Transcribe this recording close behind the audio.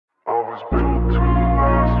was built to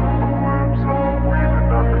last. With the webs I'm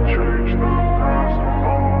weaving, I could change the past. With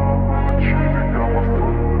all I'm achieving, got my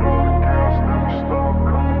foot on the gas. Never stop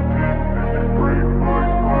competing. If you break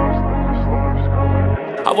like glass, then this life's gonna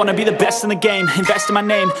end. I wanna be the best in the game, invest in my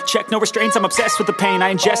name. Check no restraints, I'm obsessed with the pain.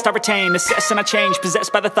 I ingest, I retain, assess and I change.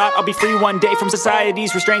 Possessed by the thought I'll be free one day from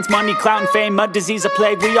society's restraints. Money, clout and fame, mud, disease, a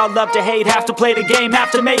plague. We all love to hate, have to play the game,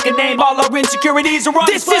 have to make a name. All our insecurities are on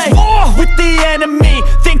display. This is war with the enemy,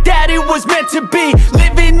 think that it was meant to be.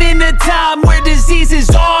 Living in a time where disease is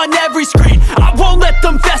on every screen. I won't let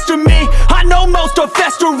them fester me, I know most are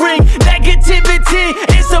festering. Negativity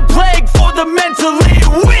is a plague for the mentally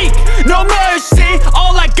weak. No mercy,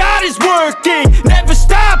 all I got is working. Never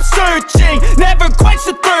stop searching, never quite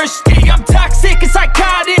so thirsty. I'm toxic and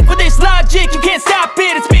psychotic, with this logic, you can't stop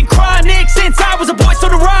it. It's been chronic since I was a boy, so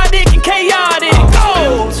neurotic and chaotic.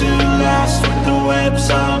 Built to last. With the webs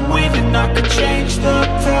I'm weaving, I could change the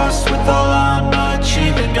past. With all I'm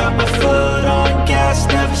achieving, got my foot on gas.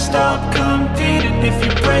 Never stop competing. If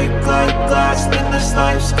you break like glass, then this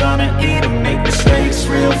life's gonna eat 'em. Make mistakes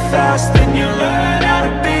real fast, then you learn how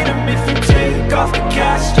to beat 'em. If you take off the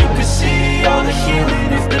cast, you can see all the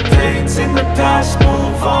healing. If the pain's in the past,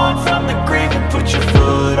 move on from the grave and put your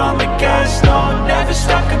foot on the gas. No, never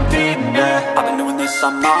stop competing, yeah. I've been doing this,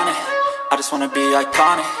 I'm on it. I just wanna be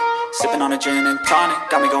iconic. Sipping on a gin and tonic,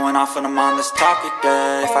 got me going off when I'm on this topic,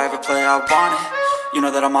 yeah. If I ever play, I want it. You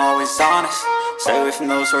know that I'm always honest. Stay away from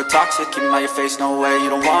those who are toxic. Keep them out your face, no way, you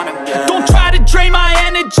don't want them, yeah. Don't try to drain my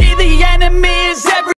energy, the enemy is every